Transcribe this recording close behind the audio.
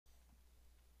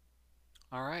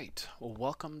All right, well,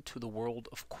 welcome to the world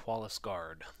of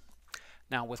QualysGuard.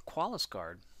 Now, with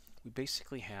QualysGuard, we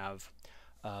basically have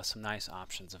some nice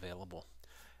options available.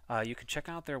 You can check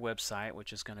out their website,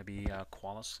 which is going to be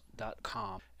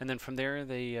qualys.com, and then from there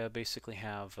they basically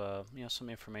have some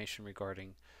information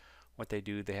regarding what they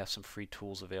do. They have some free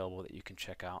tools available that you can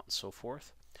check out and so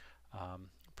forth.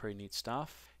 Pretty neat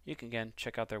stuff. You can again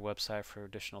check out their website for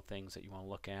additional things that you want to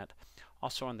look at.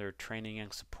 Also on their training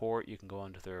and support, you can go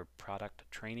into their product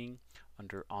training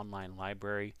under online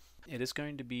library. It is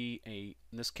going to be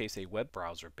in this case, a web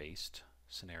browser based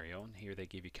scenario, and here they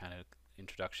give you kind of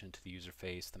introduction to the user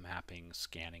face, the mapping,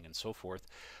 scanning, and so forth.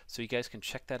 So you guys can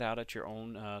check that out at your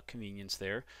own convenience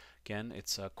there. Again,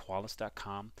 it's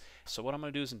qualys.com. So what I'm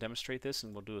going to do is demonstrate this,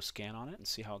 and we'll do a scan on it and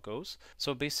see how it goes.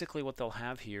 So basically what they'll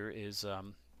have here is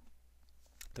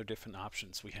their different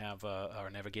options. We have our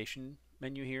navigation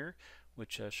menu here,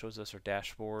 which shows us our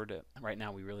dashboard. Right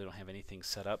now we really don't have anything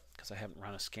set up because I haven't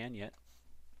run a scan yet.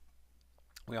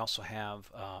 We also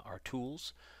have our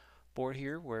tools board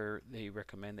here, where they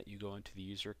recommend that you go into the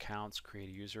user accounts, create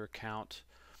a user account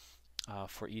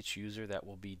for each user that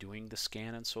will be doing the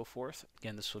scan and so forth.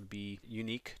 Again, this would be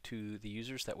unique to the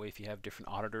users. That way, if you have different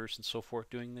auditors and so forth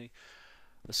doing the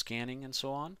scanning and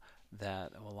so on,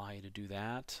 that will allow you to do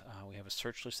that. We have a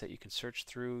search list that you can search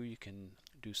through. You can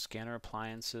do scanner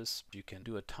appliances. You can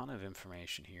do a ton of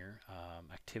information here,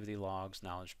 activity logs,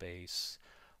 knowledge base,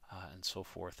 and so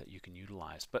forth that you can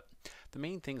utilize. But the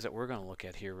main things that we're going to look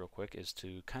at here real quick is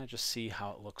to kind of just see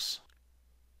how it looks.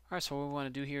 All right, so what we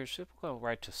want to do here is go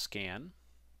right to scan. And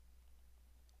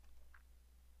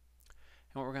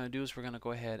what we're going to do is we're going to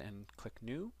go ahead and click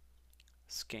New,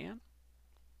 Scan.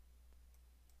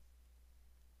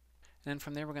 And then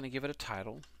from there we're going to give it a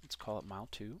title. Let's call it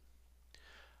mile2.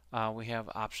 We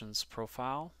have options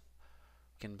profile.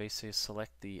 We can basically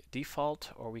select the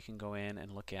default, or we can go in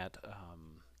and look at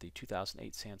the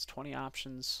 2008 SANS 20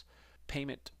 options,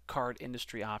 payment card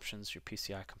industry options, your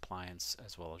PCI compliance,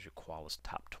 as well as your Qualys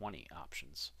top 20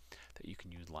 options that you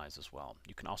can utilize as well.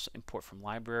 You can also import from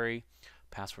library,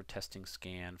 password testing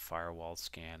scan, firewall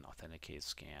scan, authenticated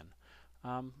scan.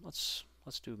 Let's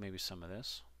do maybe some of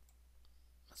this.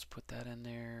 Let's put that in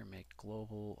there, make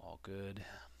global, all good.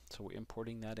 So we're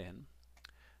importing that in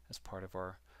as part of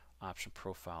our option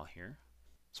profile here.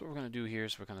 So what we're going to do here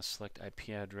is we're going to select IP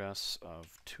address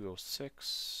of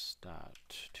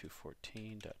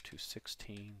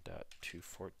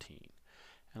 206.214.216.214.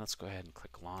 And let's go ahead and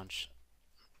click launch.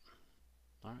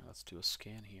 All right, let's do a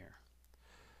scan here.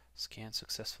 Scan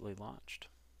successfully launched.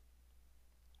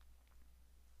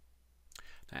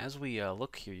 Now as we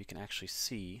look here, you can actually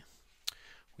see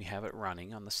we have it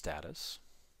running on the status.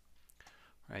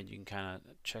 Right, you can kind of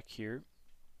check here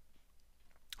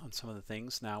on some of the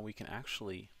things. Now we can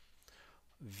actually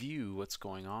view what's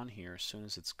going on here as soon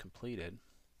as it's completed.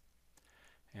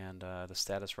 And the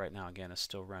status right now again is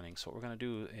still running. So what we're going to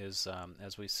do is,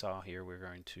 as we saw here, we're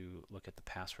going to look at the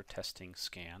password testing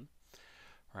scan,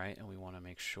 right? And we want to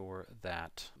make sure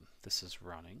that this is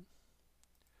running.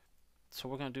 So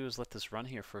what we're going to do is let this run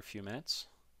here for a few minutes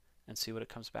and see what it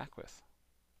comes back with.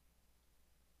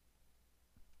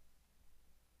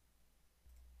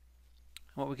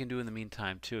 What we can do in the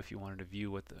meantime too, if you wanted to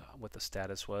view what the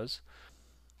status was,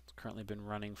 it's currently been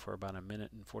running for about 1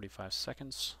 minute and 45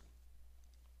 seconds.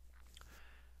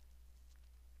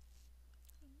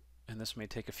 And this may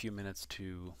take a few minutes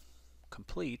to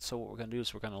complete, so what we're going to do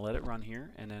is we're going to let it run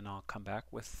here, and then I'll come back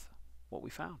with what we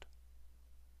found.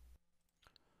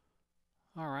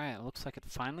 Alright, it looks like it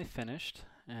finally finished,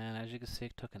 and as you can see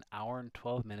it took 1 hour and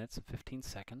 12 minutes and 15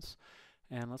 seconds.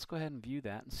 And let's go ahead and view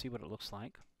that and see what it looks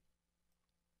like.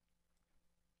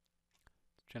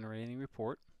 Generating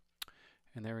report,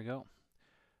 and there we go.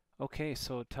 Okay,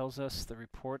 so it tells us the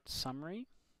report summary,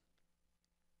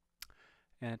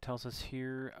 and it tells us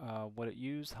here what it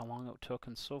used, how long it took,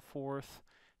 and so forth.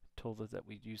 It told us that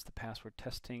we used the password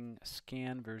testing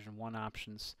scan version 1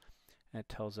 options, and it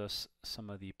tells us some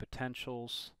of the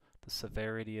potentials, the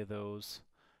severity of those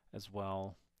as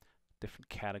well, different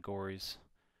categories.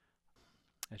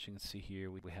 As you can see here,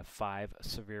 we have 5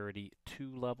 severity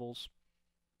 2 levels.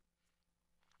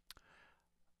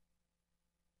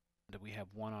 We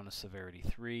have 1 on a severity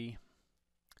 3.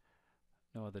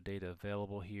 No other data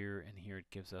available here, and here it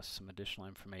gives us some additional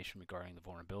information regarding the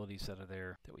vulnerabilities that are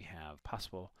there, that we have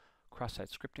possible cross-site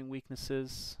scripting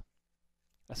weaknesses,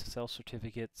 SSL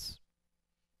certificates.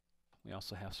 We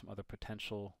also have some other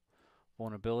potential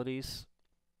vulnerabilities.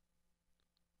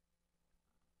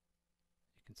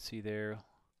 You can see there,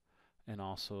 and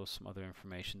also some other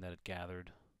information that it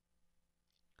gathered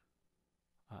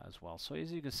as well. So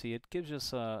as you can see, it gives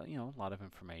us a lot of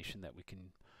information that we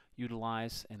can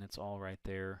utilize, and it's all right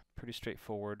there. Pretty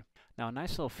straightforward. Now a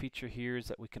nice little feature here is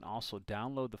that we can also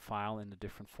download the file into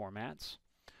different formats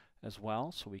as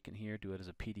well. So we can here do it as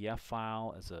a PDF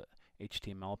file, as a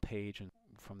HTML page, and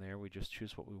from there we just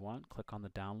choose what we want, click on the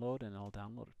download, and it'll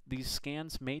download it. These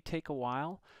scans may take a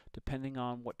while depending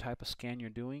on what type of scan you're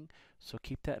doing, so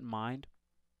keep that in mind.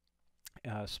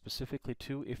 Specifically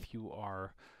too, if you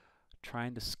are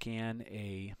trying to scan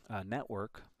a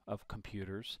network of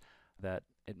computers, that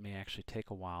it may actually take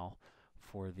a while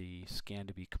for the scan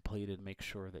to be completed. Make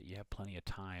sure that you have plenty of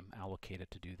time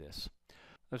allocated to do this.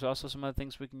 There's also some other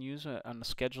things we can use on the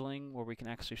scheduling, where we can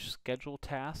actually schedule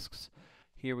tasks.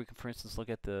 Here we can, for instance, look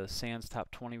at the SANS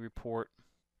Top 20 report,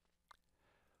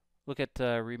 look at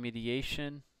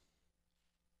remediation,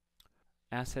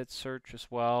 asset search as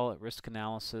well, risk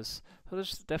analysis. So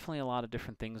there's definitely a lot of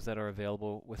different things that are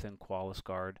available within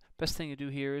QualysGuard. Best thing to do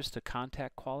here is to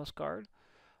contact QualysGuard.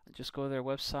 Just go to their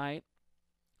website,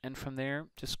 and from there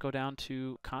just go down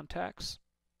to contacts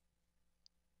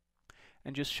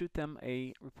and just shoot them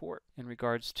a report in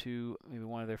regards to maybe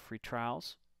one of their free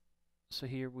trials. So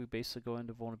here we basically go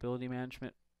into vulnerability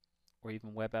management or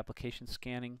even web application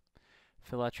scanning,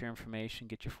 fill out your information,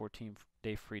 get your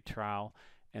 14-day free trial,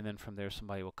 and then from there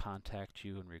somebody will contact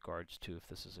you in regards to if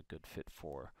this is a good fit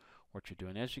for what you're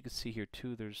doing. As you can see here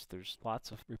too, there's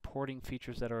lots of reporting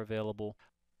features that are available.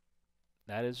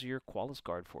 That is your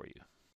QualysGuard for you.